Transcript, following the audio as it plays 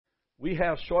we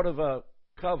have sort of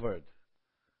covered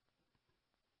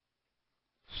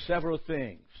several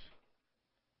things.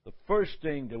 The first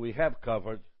thing that we have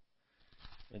covered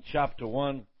in chapter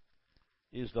 1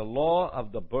 is the law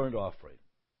of the burnt offering.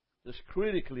 It's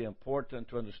critically important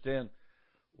to understand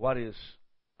what is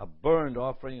a burnt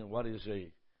offering and what is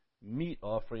a meat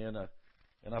offering,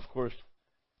 and of course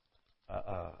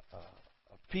a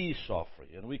peace offering.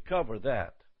 And we cover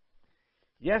that.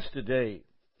 Yesterday,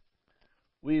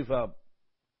 we've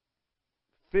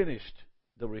finished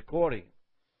the recording.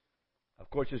 Of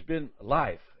course, it's been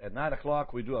live. At 9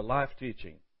 o'clock, we do a live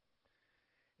teaching.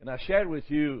 And I shared with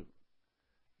you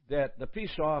that the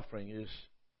peace offering is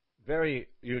very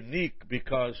unique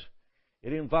because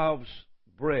it involves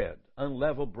bread,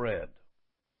 unleavened bread.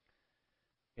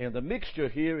 And the mixture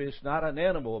here is not an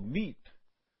animal meat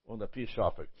on the peace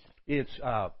offering. It's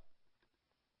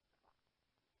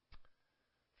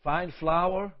fine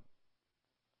flour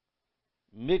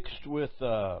mixed with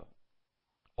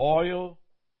oil,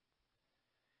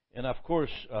 and of course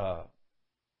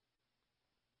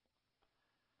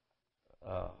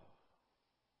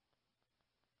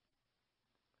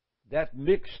that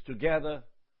mixed together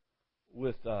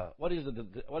with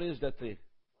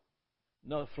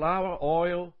flour,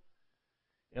 oil,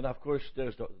 and of course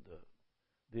there's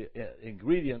the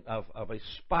ingredient of a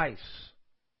spice,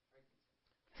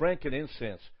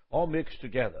 frankincense, all mixed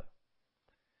together.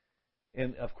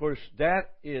 And of course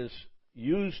that is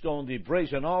used on the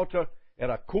brazen altar at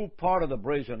a cool part of the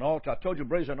brazen altar. I told you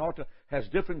brazen altar has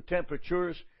different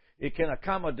temperatures. It can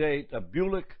accommodate a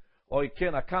bullock, or it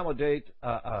can accommodate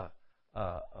a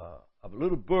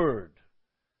little bird,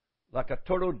 like a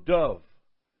turtle dove,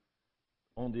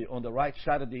 on the right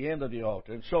side of the end of the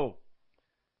altar. And so,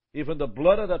 even the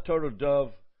blood of the turtle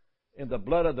dove and the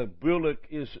blood of the bullock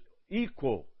is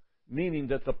equal, meaning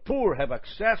that the poor have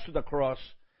access to the cross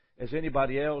as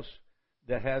anybody else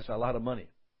that has a lot of money.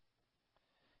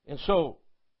 And so,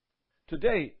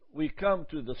 today we come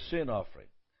to the sin offering.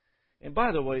 And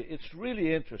by the way, it's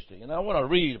really interesting, and I want to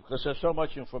read because there's so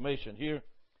much information here.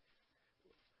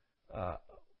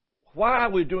 Why are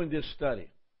we doing this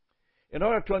study? In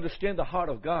order to understand the heart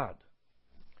of God.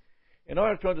 In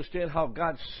order to understand how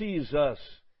God sees us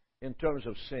in terms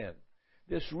of sin.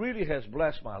 This really has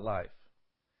blessed my life.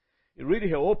 It really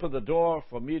has opened the door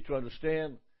for me to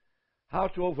understand how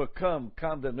to overcome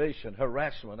condemnation,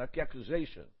 harassment,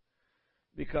 accusation.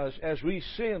 Because as we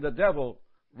sin, the devil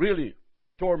really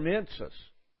torments us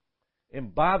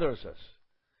and bothers us.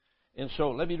 And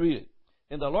so, let me read it.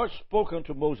 And the Lord spoke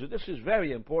unto Moses. This is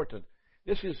very important.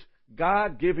 This is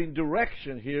God giving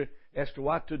direction here as to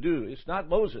what to do. It's not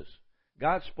Moses.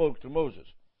 God spoke to Moses.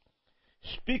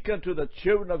 Speak unto the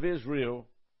children of Israel,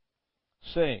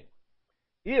 saying,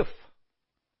 if.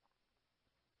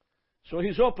 So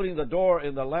he's opening the door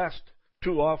in the last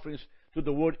two offerings to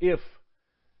the word if.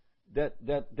 That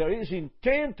there is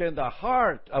intent in the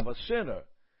heart of a sinner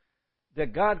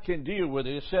that God can deal with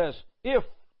it. It says, if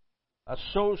a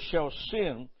soul shall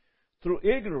sin through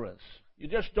ignorance, you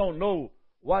just don't know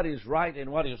what is right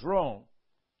and what is wrong,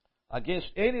 against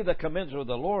any of the commandments of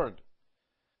the Lord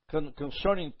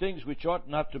concerning things which ought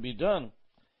not to be done,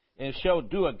 and shall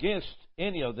do against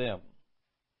any of them.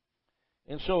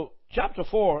 And so, chapter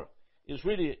 4 is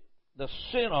really the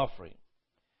sin offering.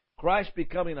 Christ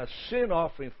becoming a sin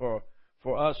offering for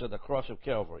us at the cross of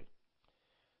Calvary.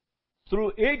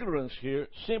 Through ignorance here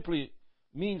simply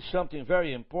means something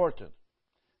very important.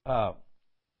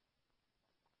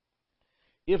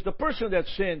 If the person that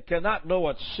sinned cannot know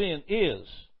what sin is,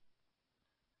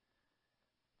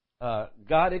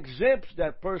 God exempts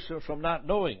that person from not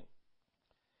knowing.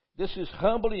 This is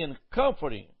humbling and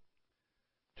comforting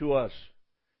to us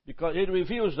because it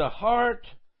reveals the heart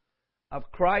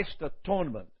of Christ's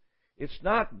atonement. It's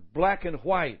not black and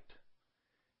white.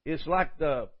 It's like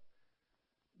the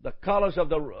colors of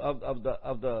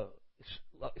the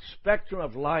spectrum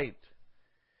of light.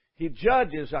 He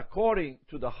judges according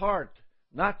to the heart,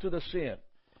 not to the sin.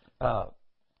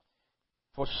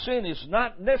 For sin is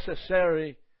not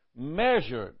necessarily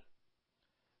measured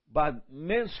by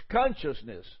men's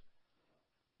consciousness,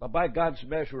 but by God's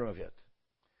measure of it.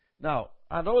 Now,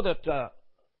 I know that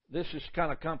this is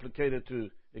kind of complicated to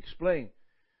explain,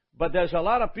 but there's a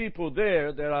lot of people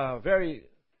there that are very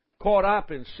caught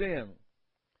up in sin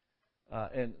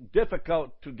and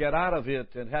difficult to get out of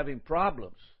it and having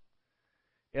problems.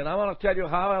 And I want to tell you,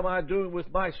 how am I doing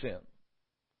with my sin?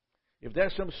 If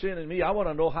there's some sin in me, I want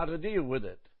to know how to deal with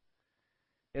it.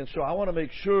 And so I want to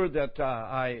make sure that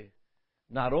I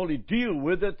not only deal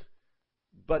with it,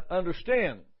 but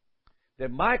understand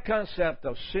that my concept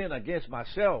of sin against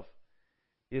myself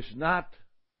is not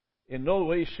in no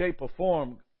way, shape, or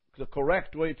form the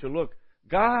correct way to look.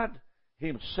 God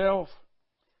Himself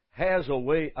has a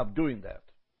way of doing that.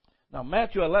 Now,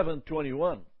 Matthew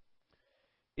 11:21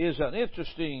 is an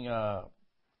interesting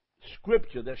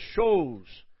scripture that shows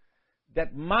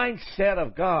that mindset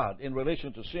of God in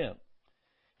relation to sin.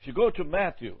 If you go to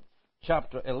Matthew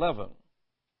chapter 11,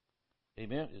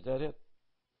 amen, is that it?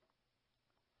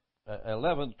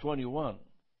 11:21.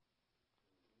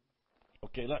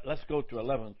 Okay, let's go to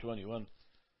 11:21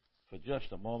 for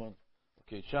just a moment.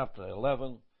 Okay, chapter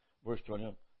 11, verse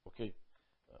 21. Okay.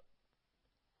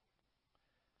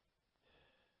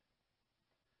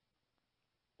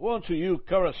 Woe unto you,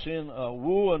 Chorazin,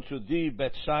 woe unto thee,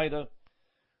 Bethsaida,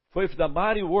 for if the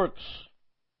mighty works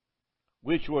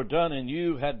which were done in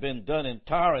you had been done in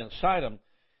Tyre and Sidon,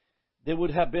 they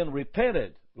would have been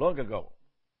repented long ago.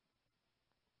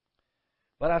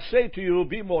 But I say to you,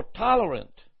 be more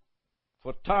tolerant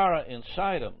for Tyre and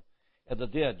Sidon at the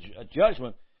day of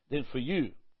judgment than for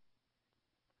you.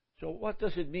 So what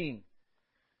does it mean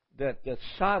that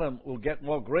Sodom will get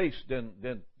more grace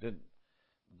than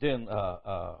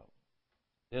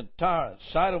Tyre?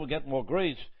 Sidon will get more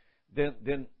grace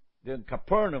than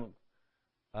Capernaum,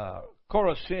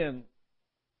 Chorazin,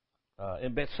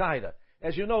 and Bethsaida.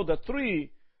 As you know, the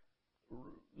three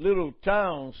little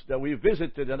towns that we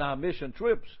visited in our mission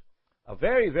trips are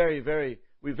very, very, very.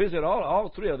 We visit all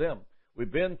three of them.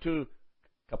 We've been to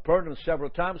Capernaum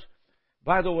several times.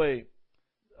 By the way,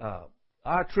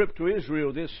 our trip to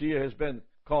Israel this year has been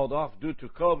called off due to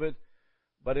COVID.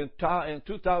 But in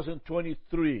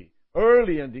 2023,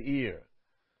 early in the year,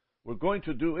 we're going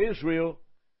to do Israel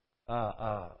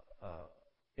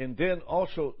and then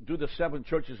also do the 7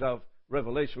 churches of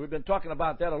Revelation. We've been talking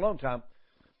about that a long time,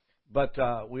 but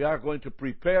we are going to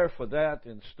prepare for that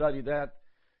and study that,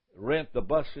 rent the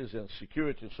buses and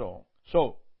security and so on.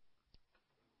 So,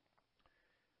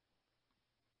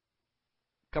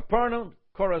 Capernaum,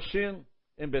 Chorazin,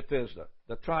 and Bethesda,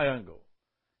 the triangle.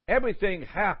 Everything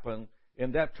happened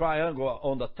in that triangle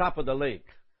on the top of the lake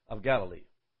of Galilee.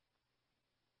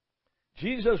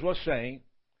 Jesus was saying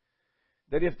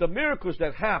that if the miracles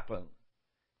that happened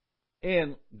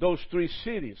in those 3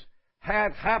 cities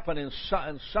had happened in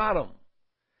Sodom,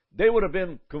 they would have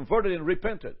been converted and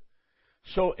repented.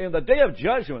 So in the day of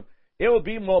judgment, it will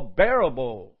be more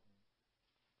bearable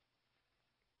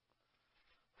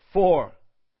for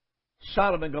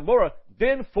Sodom and Gomorrah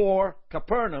than for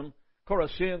Capernaum,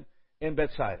 Chorazin, and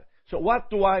Bethsaida. So what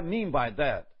do I mean by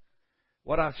that?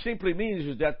 What I simply mean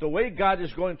is that the way God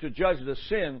is going to judge the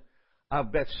sin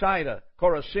of Bethsaida,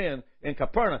 Chorazin, and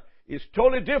Capernaum is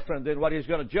totally different than what He's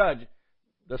going to judge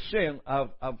the sin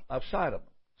of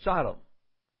Sodom.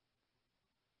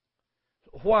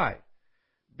 Why?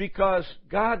 Because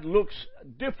God looks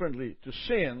differently to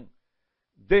sin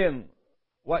than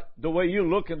the way you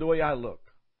look and the way I look.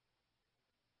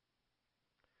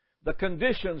 The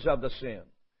conditions of the sin,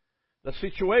 the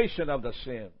situation of the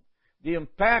sin, the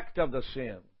impact of the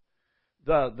sin,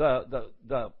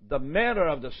 the manner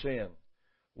of the sin,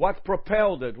 what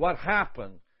propelled it, what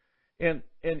happened. And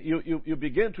you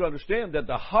begin to understand that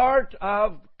the heart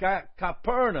of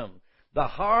Capernaum, the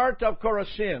heart of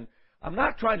Chorazin, I'm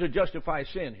not trying to justify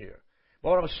sin here.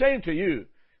 But what I'm saying to you,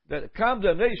 that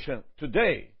condemnation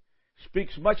today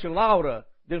speaks much louder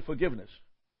than forgiveness.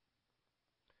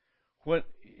 When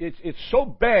it's so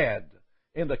bad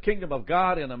in the kingdom of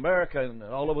God in America and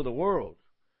all over the world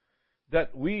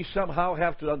that we somehow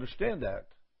have to understand that.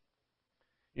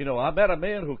 You know, I met a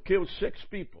man who killed 6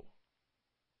 people.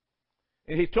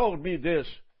 And he told me this,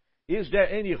 is there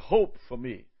any hope for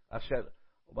me? I said,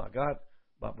 oh my God,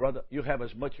 my brother, you have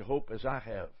as much hope as I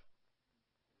have.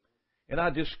 And I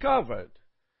discovered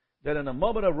that in a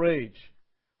moment of rage,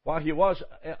 while he was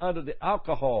under the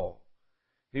alcohol,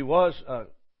 he was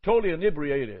totally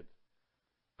inebriated,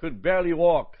 could barely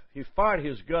walk. He fired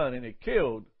his gun and he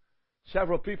killed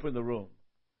several people in the room.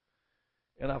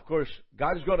 And of course,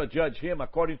 God is going to judge him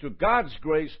according to God's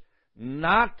grace,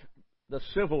 not the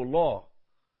civil law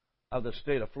of the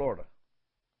state of Florida.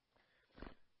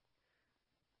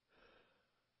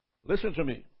 Listen to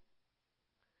me.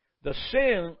 The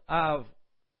sin of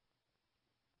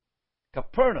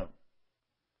Capernaum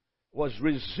was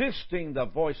resisting the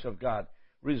voice of God,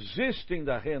 resisting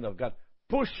the hand of God,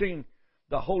 pushing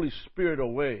the Holy Spirit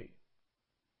away.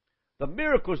 The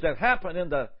miracles that happened in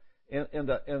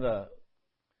the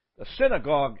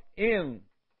synagogue in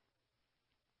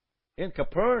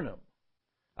Capernaum,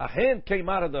 a hand came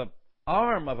out of the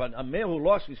arm of a man who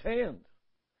lost his hand.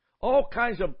 All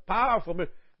kinds of powerful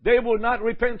miracles. They were not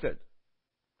repented.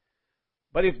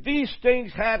 But if these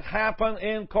things had happened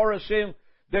in Chorazin,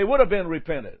 they would have been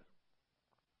repented.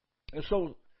 And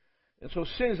so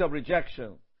sins of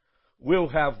rejection will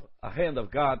have a hand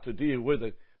of God to deal with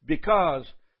it because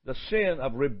the sin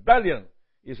of rebellion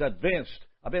is advanced.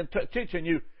 I've been teaching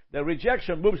you that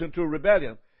rejection moves into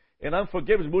rebellion and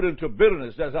unforgiveness moves into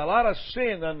bitterness. There's a lot of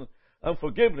sin and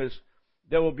unforgiveness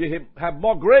that will have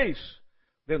more grace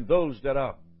than those that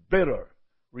are bitter,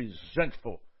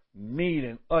 resentful, mean,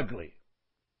 and ugly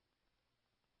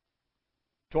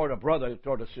toward a brother,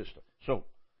 toward a sister. So,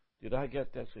 did I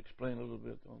get that explained a little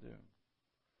bit on there?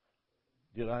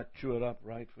 Did I chew it up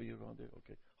right for you on there?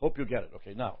 Okay. Hope you get it.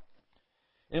 Okay, now.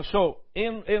 And so,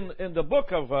 in the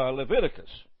book of Leviticus,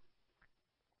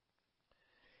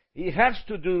 he has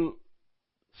to do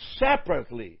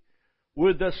separately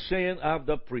with the sin of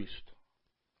the priest.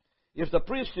 If the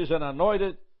priest is an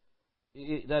anointed,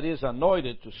 that is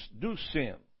anointed to do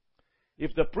sin.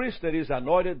 If the priest that is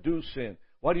anointed do sin.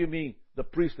 What do you mean, the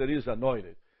priest that is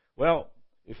anointed? Well,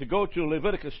 if you go to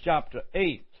Leviticus chapter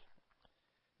 8,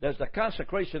 there's the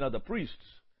consecration of the priests.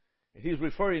 He's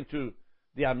referring to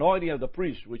the anointing of the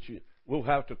priest, which we'll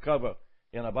have to cover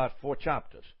in about 4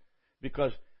 chapters.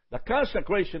 Because the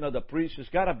consecration of the priest has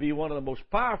got to be one of the most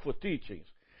powerful teachings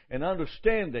in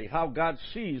understanding how God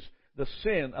sees the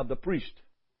sin of the priest.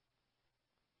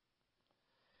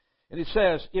 And it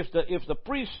says, if the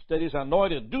priest that is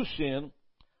anointed do sin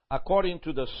according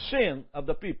to the sin of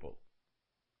the people.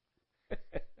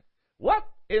 What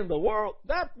in the world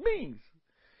that means?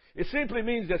 It simply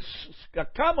means that a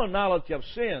commonality of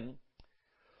sin,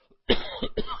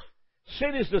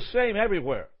 sin is the same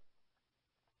everywhere.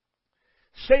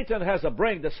 Satan has a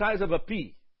brain the size of a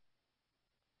pea.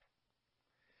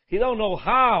 He don't know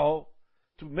how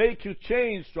to make you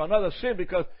change to another sin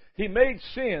because he made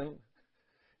sin,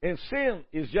 and sin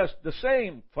is just the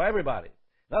same for everybody.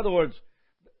 In other words,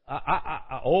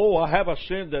 I have a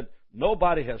sin that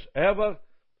nobody has ever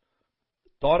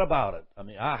thought about it. I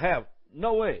mean, I have.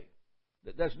 No way.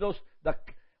 There's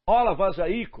all of us are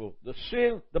equal. The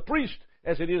sin, the priest,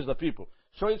 as it is the people.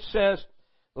 So it says,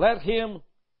 let him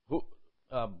who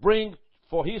bring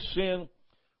for his sin,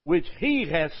 which he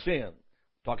has sinned.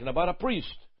 Talking about a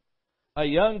priest. A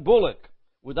young bullock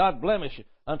without blemish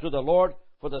unto the Lord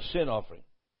for the sin offering.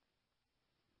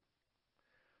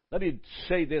 Let me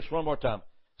say this one more time.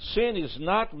 Sin is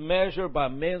not measured by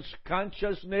man's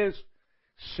consciousness.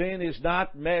 Sin is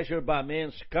not measured by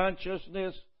man's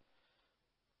consciousness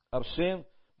of sin,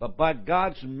 but by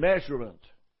God's measurement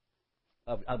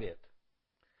of it.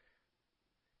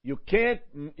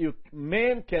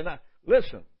 Man cannot.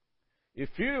 Listen, if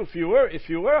you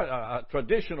were a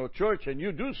traditional church and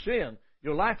you do sin,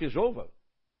 your life is over.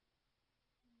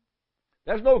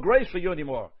 There's no grace for you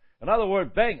anymore. In other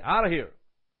words, bang, out of here.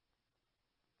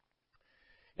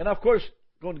 And of course,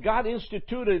 when God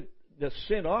instituted the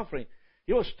sin offering,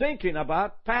 He was thinking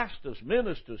about pastors,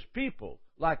 ministers, people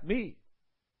like me.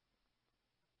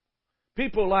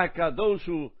 People like those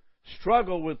who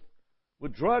struggle with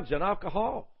drugs and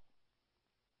alcohol.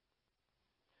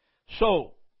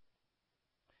 So,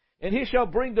 and he shall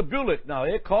bring the bullock. Now,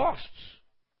 it costs.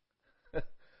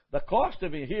 The cost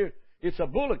of it here, it's a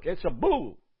bullock, it's a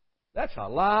bull. That's a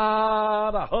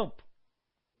lot of hump.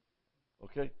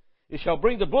 Okay? He shall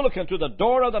bring the bullock unto the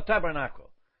door of the tabernacle.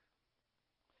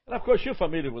 And of course, you're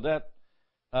familiar with that,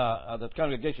 the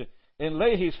congregation. And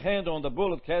lay his hand on the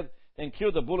bullock head and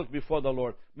kill the bullock before the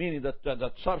Lord. Meaning that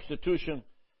the substitution,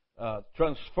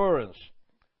 transference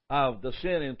of the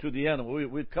sin into the animal.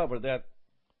 We covered that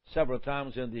several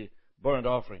times in the burnt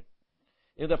offering.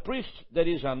 And the priest that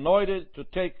is anointed to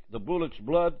take the bullock's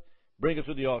blood, bring it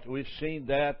to the altar. We've seen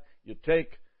that. You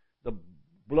take the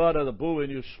blood of the bull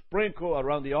and you sprinkle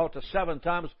around the altar 7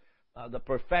 times, the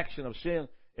perfection of sin,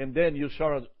 and then you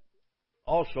sort of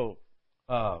also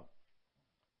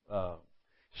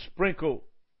sprinkle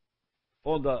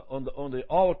on the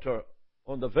altar,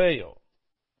 on the veil.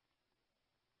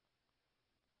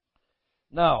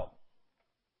 Now,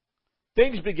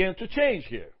 things begin to change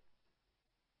here.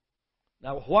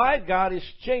 Now, why God is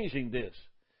changing this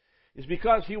is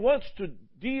because He wants to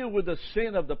deal with the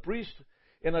sin of the priest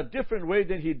in a different way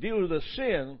than He deals with the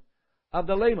sin of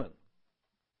the layman.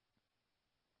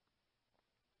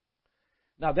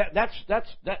 Now,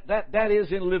 that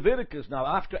is in Leviticus now,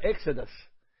 after Exodus.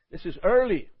 This is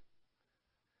early.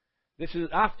 This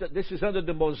is under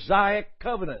the Mosaic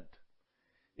covenant.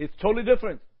 It's totally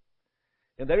different.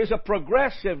 And there is a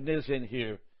progressiveness in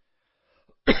here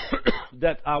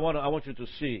that I want you to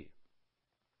see.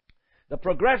 The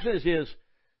progressiveness is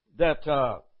that,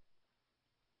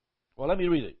 let me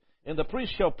read it. And the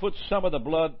priest shall put some of the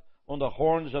blood on the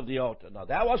horns of the altar. Now,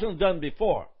 that wasn't done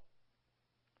before.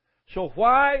 So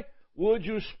why would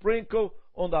you sprinkle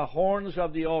on the horns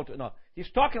of the altar. No, he's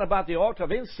talking about the altar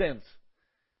of incense.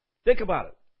 Think about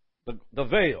it. The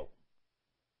veil.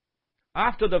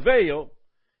 After the veil,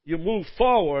 you move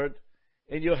forward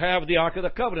and you have the Ark of the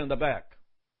Covenant in the back.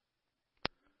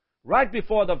 Right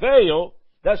before the veil,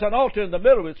 there's an altar in the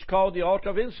middle. It's called the altar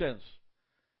of incense.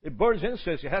 It burns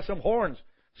incense. It has some horns.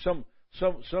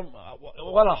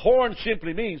 What a horn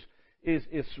simply means is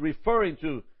it's referring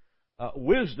to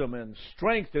wisdom and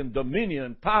strength and dominion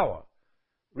and power,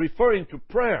 referring to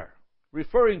prayer,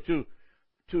 referring to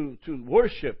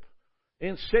worship.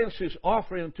 Incense is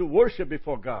offering to worship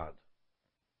before God.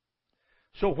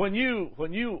 So when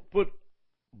you put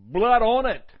blood on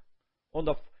it,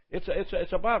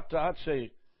 it's about, I'd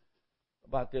say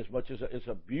about this much. It's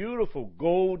a beautiful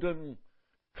golden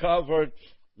covered,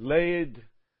 laid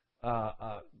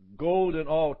golden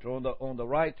altar. On the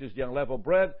right is the unleavened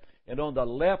bread, and on the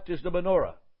left is the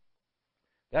menorah.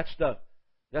 That's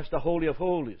the Holy of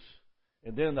Holies.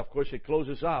 And then, of course, it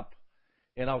closes up,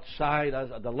 and outside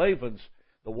the lavens,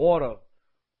 the water,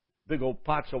 big old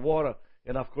pots of water,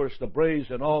 and of course the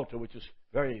brazen altar, which is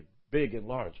very big and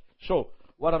large. So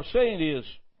what I'm saying is,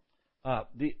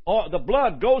 the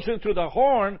blood goes into the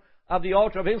horn of the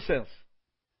altar of incense.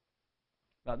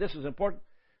 Now this is important.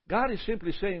 God is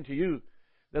simply saying to you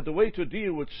that the way to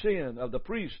deal with sin of the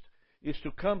priest is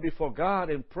to come before God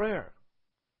in prayer.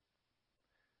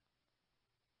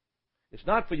 It's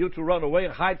not for you to run away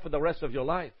and hide for the rest of your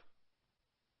life.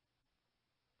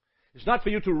 It's not for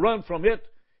you to run from it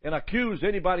and accuse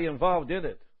anybody involved in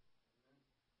it.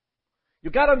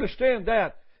 You've got to understand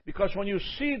that, because when you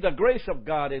see the grace of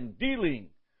God in dealing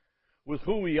with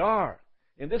who we are,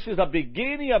 and this is the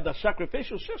beginning of the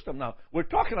sacrificial system now. We're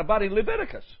talking about in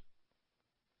Leviticus.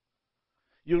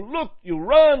 You run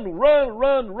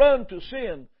to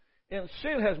sin, and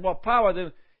sin has more power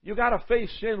than you got to face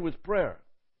sin with prayer.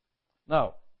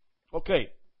 Now,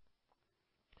 okay.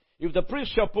 If the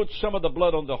priest shall put some of the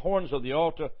blood on the horns of the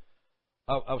altar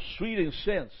of sweet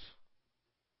incense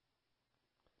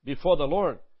before the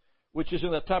Lord, which is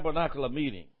in the tabernacle of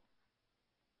meeting,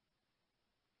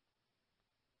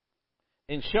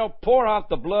 and shall pour out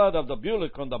the blood of the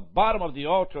bullock on the bottom of the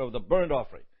altar of the burnt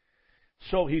offering.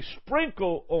 So he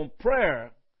sprinkled on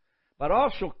prayer, but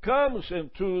also comes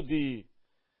into the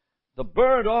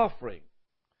burnt offering,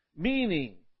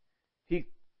 meaning he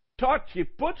puts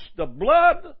the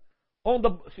blood on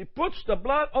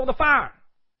the fire.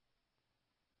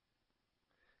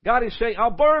 God is saying,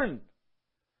 I'll burn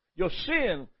your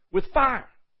sin with fire.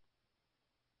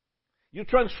 You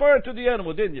transferred to the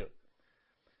animal, didn't you?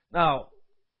 Now,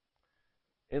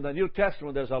 in the New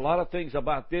Testament, there's a lot of things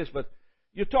about this, but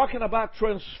you're talking about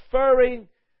transferring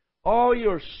all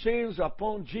your sins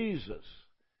upon Jesus.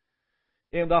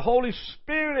 And the Holy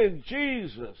Spirit in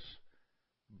Jesus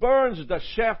burns the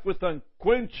shaft with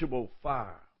unquenchable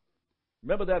fire.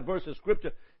 Remember that verse of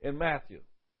Scripture in Matthew.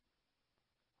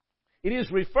 It is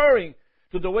referring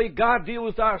to the way God deals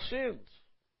with our sins.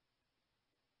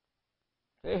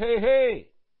 Hey.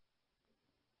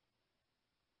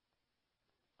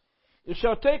 You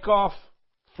shall take off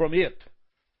from it,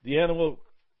 the animal,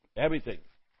 everything,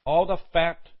 all the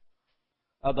fat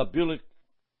of the bullock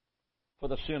for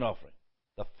the sin offering.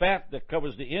 The fat that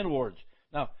covers the inwards.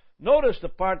 Now, notice the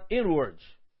part inwards.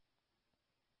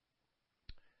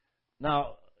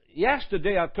 Now,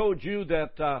 yesterday I told you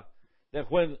that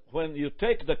when you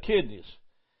take the kidneys,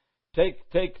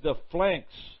 take the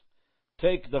flanks,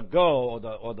 take the gall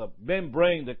or the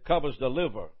membrane that covers the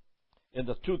liver, and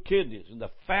the two kidneys and the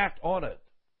fat on it,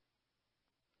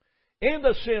 in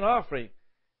the sin offering,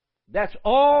 that's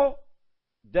all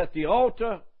that the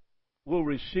altar will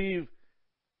receive,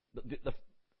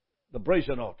 the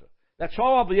brazen altar. That's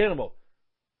all of the animal.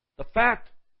 The fat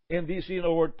in these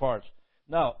inward parts.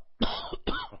 Now,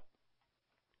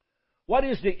 what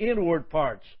is the inward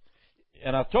parts?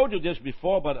 And I've told you this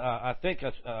before, but I think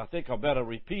I better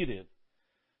repeat it.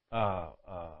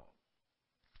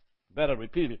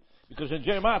 Because in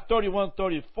Jeremiah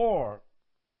 31:34,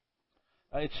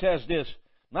 it says this,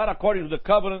 not according to the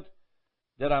covenant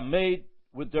that I made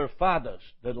with their fathers.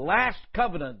 The last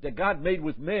covenant that God made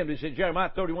with men is in Jeremiah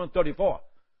 31:34.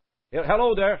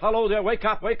 Hello there, wake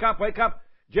up.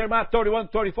 Jeremiah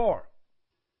 31:34.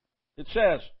 It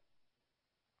says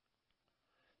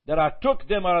that I took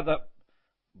them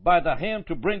by the hand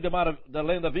to bring them out of the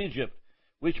land of Egypt,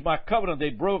 which my covenant they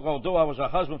broke, although I was a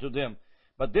husband to them.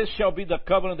 But this shall be the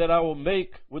covenant that I will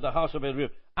make with the house of Israel.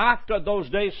 After those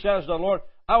days, says the Lord,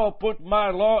 I will put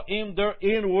my law in their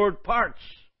inward parts.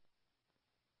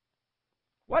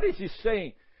 What is he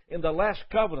saying in the last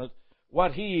covenant?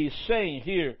 What he is saying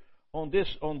here on this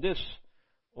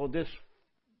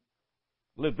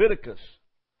Leviticus,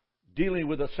 dealing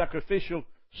with the sacrificial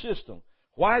system.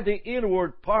 Why the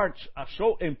inward parts are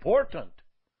so important?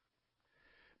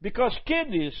 Because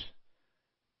kidneys,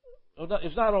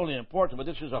 it's not only important, but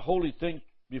this is a holy thing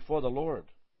before the Lord.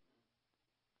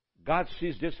 God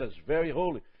sees this as very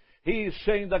holy. He is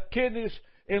saying the kidneys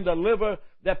and the liver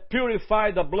that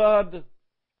purify the blood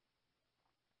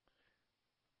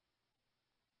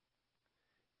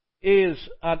is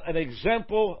an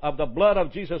example of the blood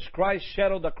of Jesus Christ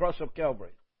shed on the cross of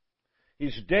Calvary.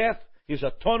 His death, His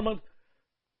atonement,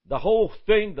 the whole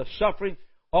thing, the suffering,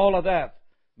 all of that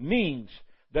means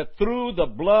that through the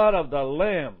blood of the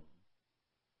Lamb.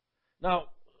 Now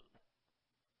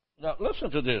listen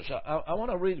to this. I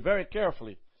want to read very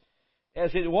carefully.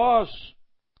 As it was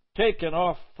taken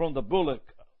off from the bullock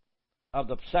of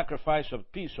the sacrifice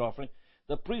of peace offering,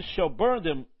 the priest shall burn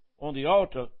them on the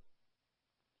altar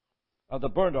of the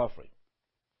burnt offering.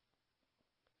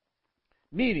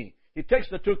 Meaning, he takes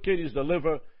the two kidneys, the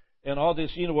liver, and all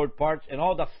these inward parts, and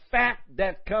all the fat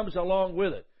that comes along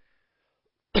with it.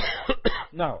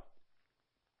 Now,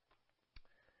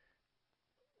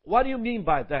 what do you mean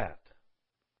by that?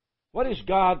 What is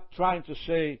God trying to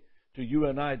say to you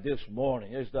and I this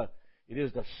morning? It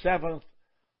is the 7th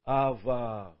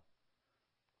of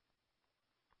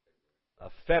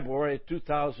February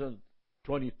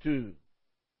 2022.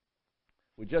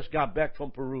 We just got back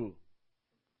from Peru.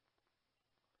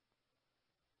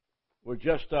 We're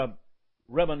just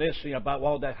reminiscing about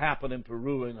all that happened in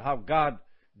Peru and how God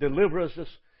delivers us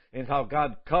and how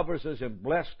God covers us and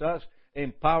blessed us,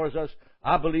 empowers us.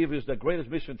 I believe it's the greatest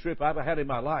mission trip I ever had in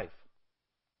my life.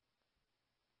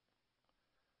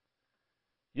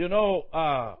 You know,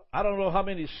 I don't know how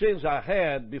many sins I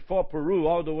had before Peru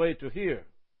all the way to here.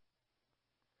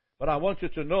 But I want you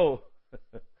to know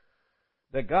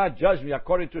that God judged me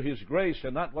according to His grace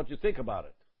and not what you think about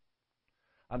it.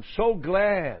 I'm so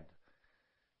glad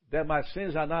that my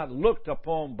sins are not looked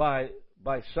upon by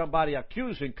somebody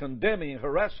accusing, condemning,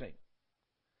 harassing,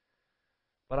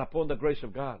 but upon the grace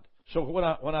of God. So when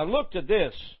I looked at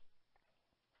this,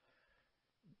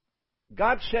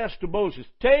 God says to Moses,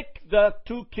 take the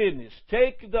two kidneys,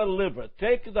 take the liver,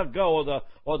 take the gall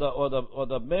or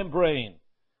the membrane,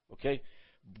 okay?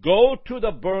 Go to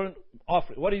the burnt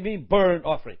offering. What do you mean burnt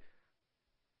offering?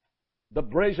 The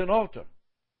brazen altar.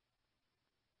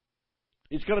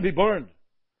 It's going to be burned.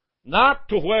 Not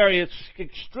to where it's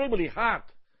extremely hot,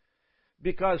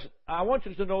 because I want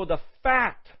you to know the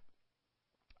fat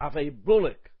of a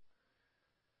bullock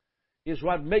is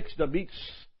what makes the meat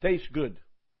taste good.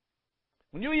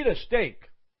 When you eat a steak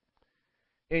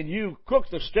and you cook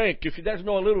the steak, if there's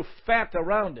no little fat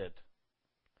around it,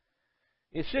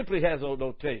 it simply has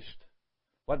no taste.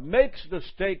 What makes the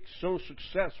steak so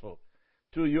successful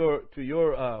to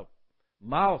your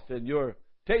mouth and your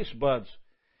taste buds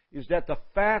is that the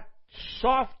fat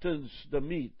softens the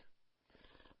meat.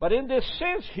 But in this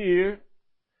sense here,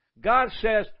 God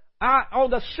says, on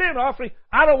the sin offering,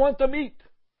 I don't want the meat.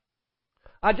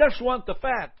 I just want the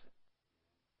fat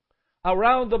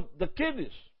around the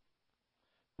kidneys.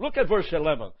 Look at verse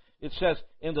 11. It says,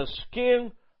 in the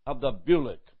skin of the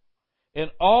bullock, in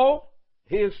all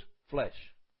his flesh.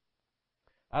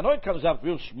 I know it comes up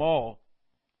real small.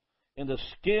 In the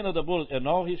skin of the bullock, and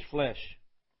all his flesh.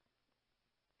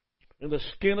 In the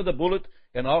skin of the bullock,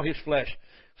 and all his flesh.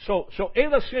 So in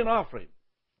the sin offering,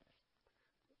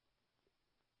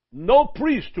 no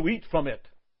priest to eat from it.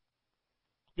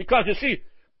 Because you see,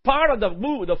 part of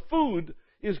the food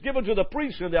is given to the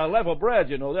priest in their level bread.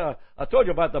 You know, I told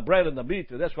you about the bread and the meat.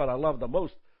 That's what I love the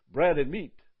most, bread and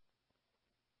meat.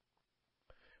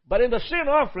 But in the sin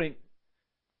offering,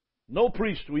 no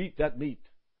priest to eat that meat.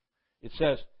 It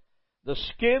says, the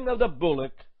skin of the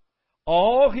bullock,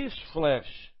 all his flesh,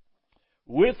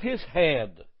 with his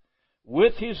head,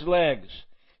 with his legs,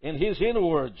 and his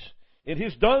inwards, and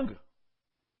his dung.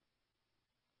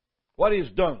 What is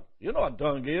dung? You know what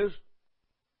dung is.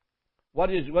 What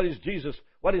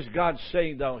is God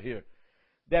saying down here?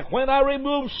 That when I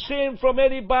remove sin from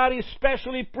anybody,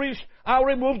 especially priests, I'll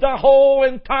remove the whole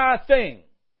entire thing.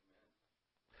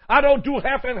 I don't do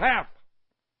half and half.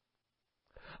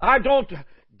 I don't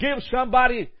give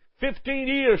somebody 15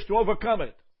 years to overcome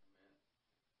it.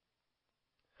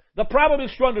 The problem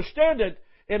is to understand it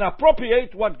and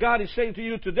appropriate what God is saying to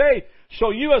you today,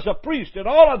 so you as a priest, and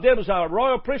all of them as our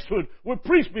royal priesthood, will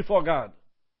preach before God.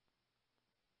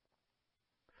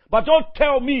 But don't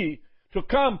tell me to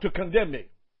come to condemn me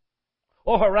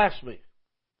or harass me.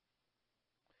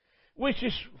 Which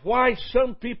is why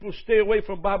some people stay away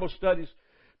from Bible studies.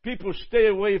 People stay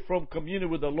away from communion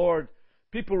with the Lord.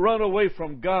 People run away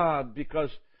from God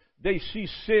because they see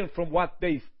sin from what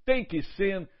they think is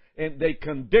sin, and they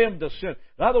condemn the sin.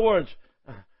 In other words,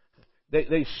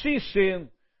 they see sin,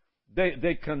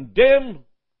 they condemn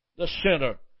the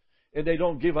sinner, and they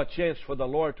don't give a chance for the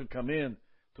Lord to come in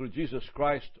through Jesus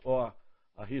Christ or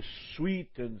His sweet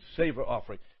and savor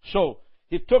offering. So,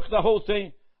 He took the whole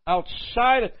thing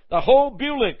outside, the whole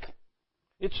bullock.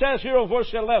 It says here in verse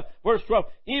 12,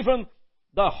 even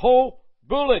the whole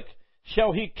bullock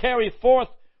shall He carry forth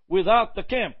without the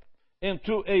camp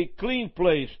into a clean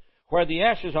place where the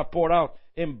ashes are poured out,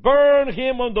 and burn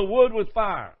him on the wood with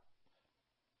fire,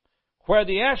 where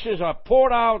the ashes are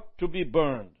poured out to be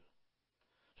burned.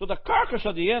 So the carcass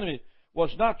of the enemy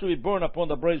was not to be burned upon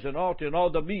the brazen altar and all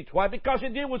the meat. Why? Because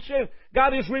it dealt with sin.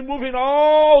 God is removing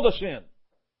all the sin.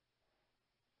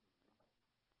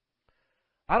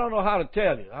 I don't know how to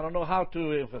tell you. I don't know how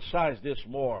to emphasize this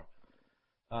more.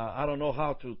 I don't know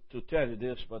how to tell you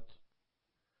this, but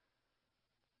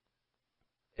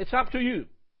it's up to you.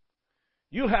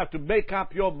 You have to make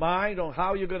up your mind on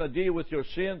how you're going to deal with your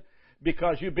sin,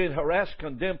 because you've been harassed,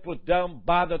 condemned, put down,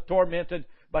 bothered, tormented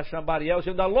by somebody else.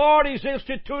 And the Lord is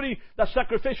instituting the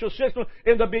sacrificial system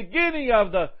in the beginning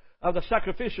of the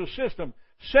sacrificial system,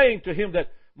 saying to him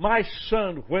that my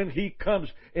son, when he comes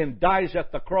and dies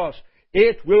at the cross,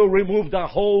 it will remove the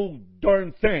whole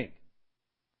darn thing.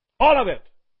 All of it.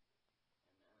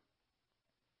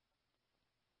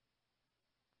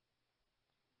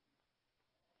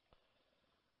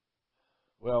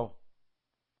 Well,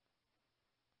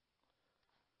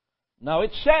 now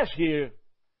it says here,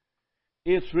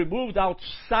 it's removed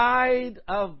outside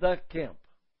of the camp.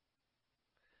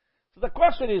 So the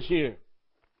question is here,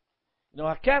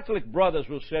 our Catholic brothers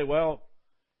will say, well,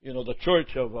 the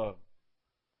church of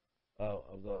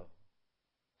the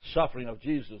suffering of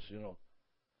Jesus,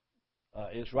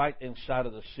 is right inside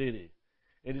of the city.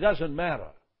 And it doesn't matter.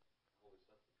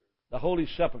 The Holy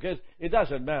Sepulchre, it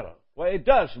doesn't matter. Well, it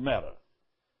does matter.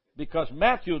 Because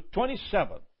Matthew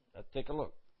 27, let's take a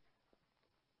look.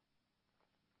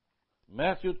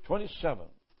 Matthew 27,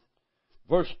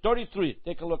 verse 33,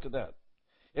 take a look at that.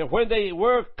 And when they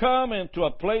were come into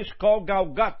a place called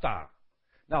Golgotha.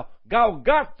 Now,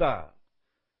 Golgotha,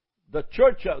 the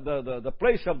church, the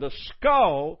place of the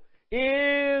skull,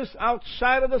 is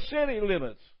outside of the city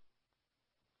limits.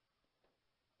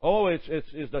 Oh, it's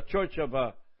the church of,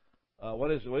 what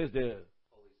is the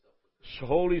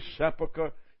Holy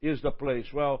Sepulchre is the place.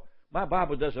 Well, my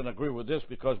Bible doesn't agree with this,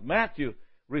 because Matthew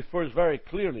refers very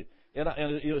clearly. And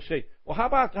you'll say, well, how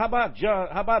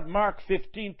about Mark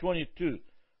 15:22?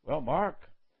 Well, Mark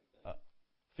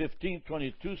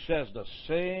 15:22 says the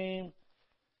same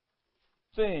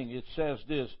thing. It says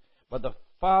this, but the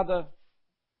Father,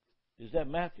 is that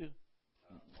Matthew?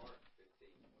 Mark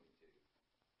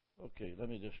 15:22. Okay, let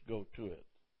me just go to it.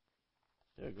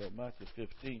 There you go, Matthew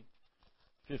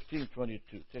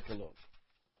 15:22. Take a look.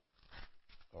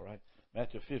 All right,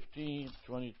 Matthew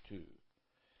 15:22.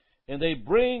 And they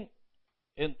bring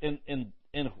and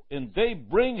they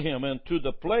bring him into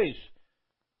the place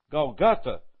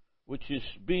Golgotha, which is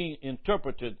being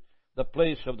interpreted the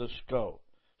place of the skull.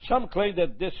 Some claim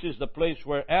that this is the place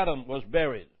where Adam was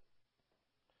buried,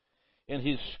 and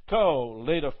his skull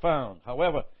later found.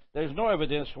 However, there is no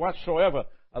evidence whatsoever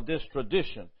of this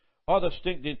tradition. Others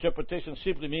think the interpretation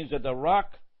simply means that the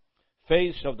rock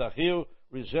face of the hill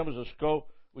resembles a skull,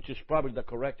 which is probably the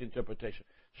correct interpretation.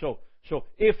 So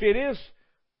if it is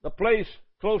the place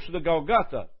close to the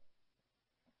Golgotha,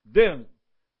 then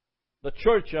the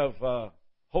church of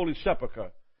Holy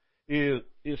Sepulchre is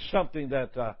something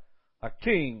that a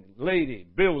king, lady,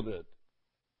 builded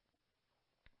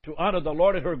to honor the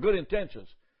Lord and her good intentions.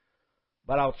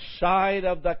 But outside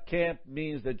of the camp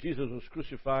means that Jesus was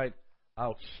crucified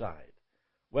outside.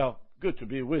 Well, good to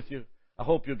be with you. I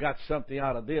hope you got something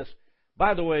out of this.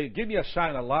 By the way, give me a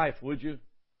sign of life, would you?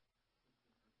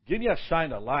 Give me a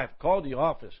sign of life. Call the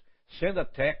office. Send a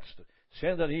text.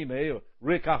 Send an email.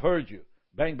 Rick, I heard you.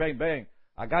 Bang, bang, bang.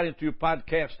 I got into your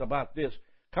podcast about this.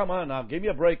 Come on now. Give me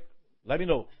a break. Let me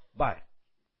know. Bye.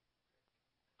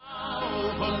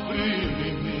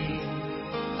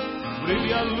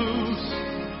 Brilha a luz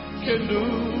que no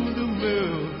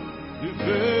meu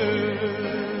viver.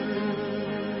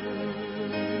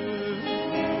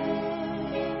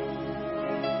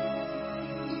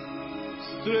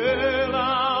 Estrela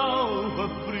alva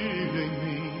brilha em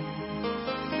mim,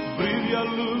 brilha a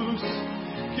luz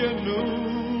que no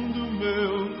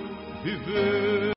meu viver.